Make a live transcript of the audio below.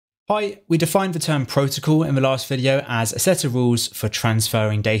Hi, we defined the term protocol in the last video as a set of rules for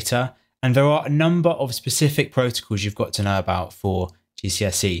transferring data, and there are a number of specific protocols you've got to know about for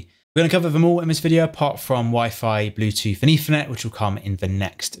GCSE. We're going to cover them all in this video, apart from Wi-Fi, Bluetooth and Ethernet, which will come in the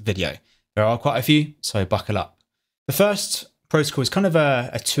next video. There are quite a few, so buckle up. The first protocol is kind of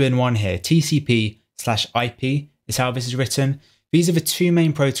a two-in-one here. TCP/IP is how this is written. These are the two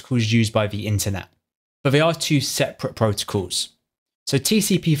main protocols used by the internet, but they are two separate protocols. So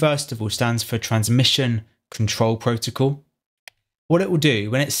TCP, first of all, stands for Transmission Control Protocol. What it will do,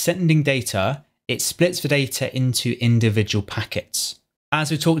 when it's sending data, it splits the data into individual packets.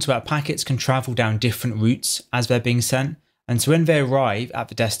 As we talked about, packets can travel down different routes as they're being sent, and so when they arrive at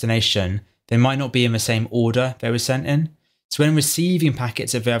the destination, they might not be in the same order they were sent in. So when receiving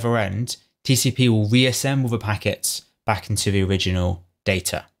packets at the other end, TCP will reassemble the packets back into the original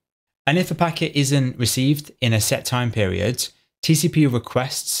data. And if a packet isn't received in a set time period, TCP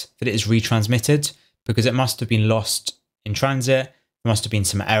requests that it is retransmitted because it must have been lost in transit, there must have been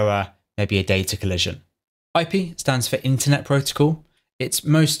some error, maybe a data collision. IP stands for Internet Protocol. Its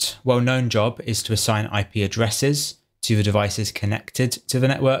most well-known job is to assign IP addresses to the devices connected to the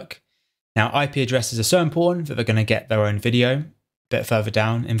network. Now, IP addresses are so important that they're going to get their own video a bit further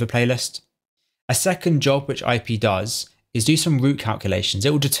down in the playlist. A second job which IP does is do some route calculations.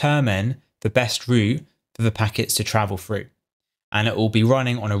 It will determine the best route for the packets to travel through. And it will be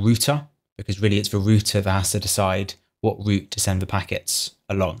running on a router, because really it's the router that has to decide what route to send the packets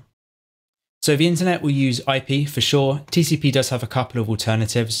along. So the internet will use IP for sure. TCP does have a couple of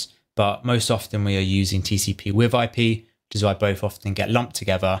alternatives, but most often we are using TCP with IP, which is why both often get lumped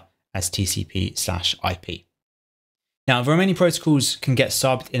together as TCP/IP. Now, the remaining protocols can get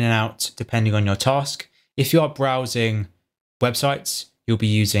subbed in and out depending on your task. If you are browsing websites, you'll be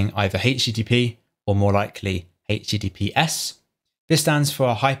using either HTTP or more likely HTTPS. This stands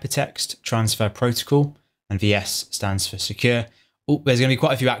for Hypertext Transfer Protocol, and the S stands for Secure. There's going to be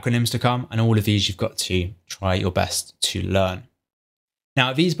quite a few acronyms to come, and all of these you've got to try your best to learn.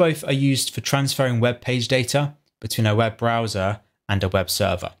 Now, these both are used for transferring web page data between a web browser and a web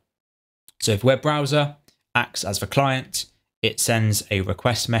server. So if web browser acts as the client, it sends a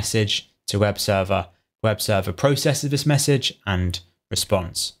request message to web server processes this message and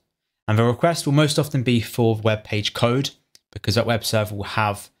responds. And the request will most often be for web page code, because that web server will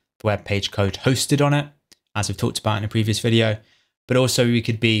have the web page code hosted on it, as we've talked about in a previous video. But also we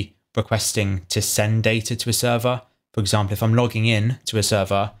could be requesting to send data to a server. For example, if I'm logging in to a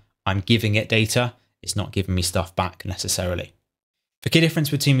server, I'm giving it data. It's not giving me stuff back necessarily. The key difference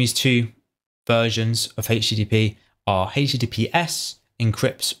between these two versions of HTTP are HTTPS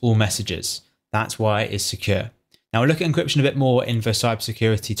encrypts all messages. That's why it is secure. Now we'll look at encryption a bit more in the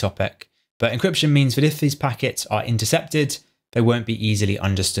cybersecurity topic, but encryption means that if these packets are intercepted, they won't be easily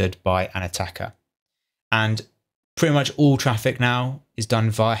understood by an attacker. And pretty much all traffic now is done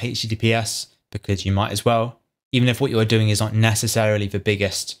via HTTPS, because you might as well. Even if what you are doing is not necessarily the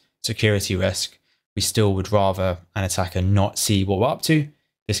biggest security risk, we still would rather an attacker not see what we're up to.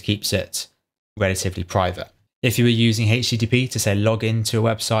 This keeps it relatively private. If you were using HTTP to say log into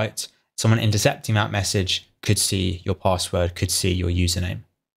a website, someone intercepting that message could see your password, could see your username.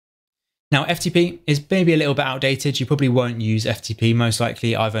 Now, FTP is maybe a little bit outdated. You probably won't use FTP most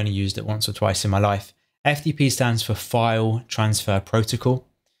likely. I've only used it once or twice in my life. FTP stands for File Transfer Protocol.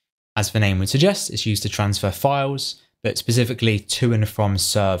 As the name would suggest, it's used to transfer files, but specifically to and from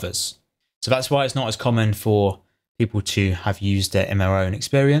servers. So that's why it's not as common for people to have used it in their own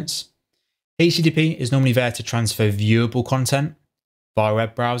experience. HTTP is normally there to transfer viewable content via a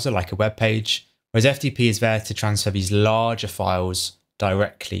web browser, like a web page, whereas FTP is there to transfer these larger files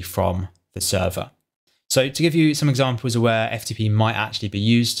directly from the server. So to give you some examples of where FTP might actually be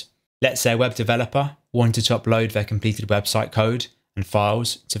used, let's say a web developer wanted to upload their completed website code and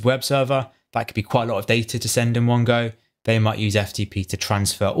files to the web server. That could be quite a lot of data to send in one go. They might use FTP to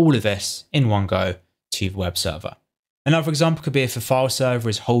transfer all of this in one go to the web server. Another example could be if a file server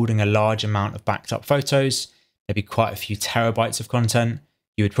is holding a large amount of backed up photos, maybe quite a few terabytes of content.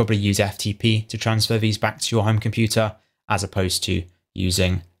 You would probably use FTP to transfer these back to your home computer, as opposed to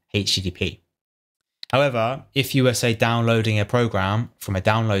using HTTP. However, if you were, say, downloading a program from a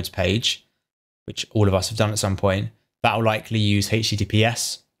downloads page, which all of us have done at some point, that will likely use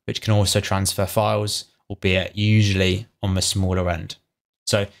HTTPS, which can also transfer files, albeit usually on the smaller end.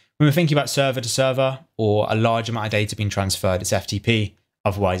 So when we're thinking about server to server or a large amount of data being transferred, it's FTP.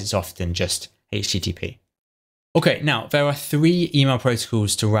 Otherwise, it's often just HTTP. Okay, now there are 3 email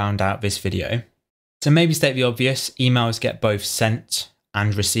protocols to round out this video. To maybe state the obvious, emails get both sent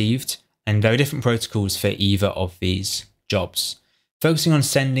and received, and there are different protocols for either of these jobs. Focusing on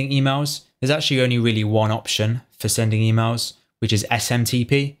sending emails, there's actually only really one option for sending emails, which is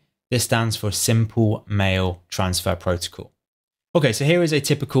SMTP. This stands for Simple Mail Transfer Protocol. Okay, so here is a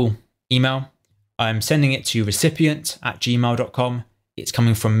typical email. I'm sending it to recipient@gmail.com. It's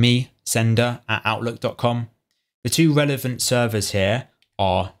coming from me, sender@outlook.com. The two relevant servers here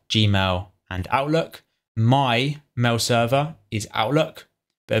are Gmail and Outlook. My mail server is Outlook,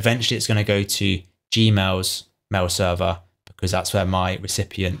 but eventually it's going to go to Gmail's mail server because that's where my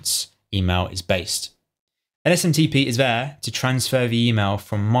recipient's email is based. An SMTP is there to transfer the email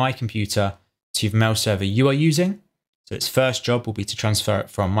from my computer to the mail server you are using. So its first job will be to transfer it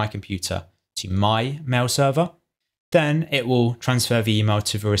from my computer to my mail server. Then it will transfer the email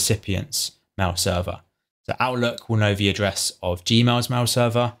to the recipient's mail server. So Outlook will know the address of Gmail's mail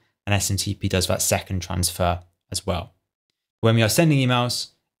server, and SMTP does that second transfer as well. When we are sending emails,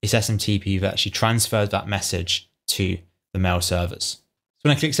 it's SMTP that actually transfers that message to the mail servers. So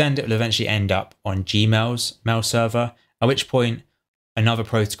when I click send, it will eventually end up on Gmail's mail server, at which point another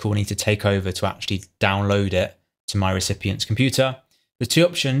protocol will need to take over to actually download it to my recipient's computer. The two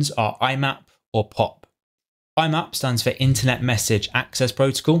options are IMAP or POP. IMAP stands for Internet Message Access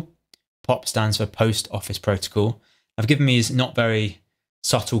Protocol. POP stands for Post Office Protocol. I've given these not very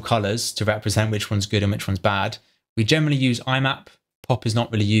subtle colors to represent which one's good and which one's bad. We generally use IMAP. POP is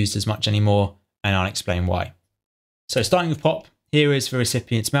not really used as much anymore, and I'll explain why. So starting with POP, here is the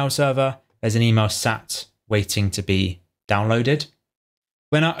recipient's mail server. There's an email sat waiting to be downloaded.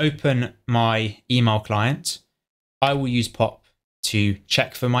 When I open my email client, I will use POP to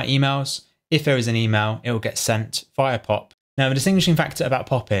check for my emails. If there is an email, it will get sent via POP. Now, the distinguishing factor about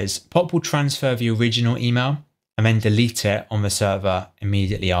POP is POP will transfer the original email and then delete it on the server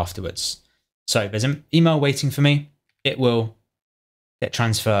immediately afterwards. So there's an email waiting for me. It will get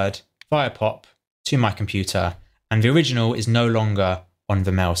transferred via POP to my computer, and the original is no longer on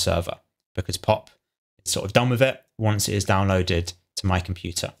the mail server because POP is sort of done with it once it is downloaded to my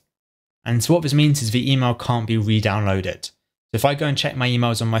computer. And so what this means is the email can't be re-downloaded. So if I go and check my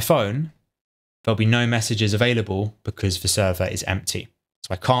emails on my phone, there'll be no messages available because the server is empty.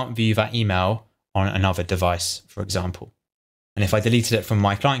 So I can't view that email on another device, for example. And if I deleted it from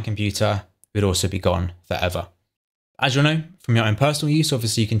my client computer, it would also be gone forever. As you'll know from your own personal use,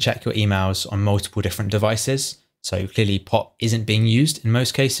 obviously you can check your emails on multiple different devices. So clearly POP isn't being used in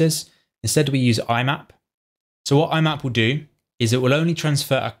most cases. Instead we use IMAP. So what IMAP will do is it will only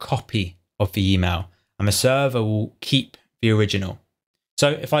transfer a copy of the email and the server will keep the original. So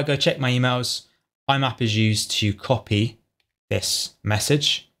if I go check my emails, IMAP is used to copy this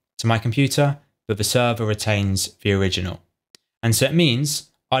message to my computer, but the server retains the original. And so it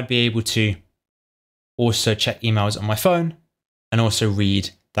means I'd be able to also check emails on my phone and also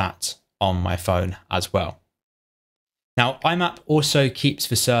read that on my phone as well. Now, IMAP also keeps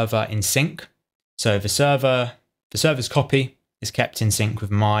the server in sync. So the server's copy is kept in sync with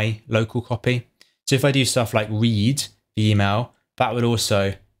my local copy. So if I do stuff like read the email, that would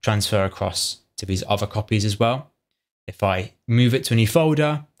also transfer across to these other copies as well. If I move it to a new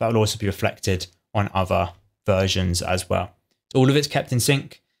folder, that will also be reflected on other versions as well. So all of it's kept in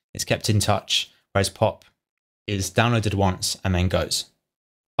sync, it's kept in touch, whereas POP is downloaded once and then goes.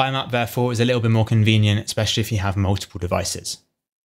 IMAP therefore is a little bit more convenient, especially if you have multiple devices.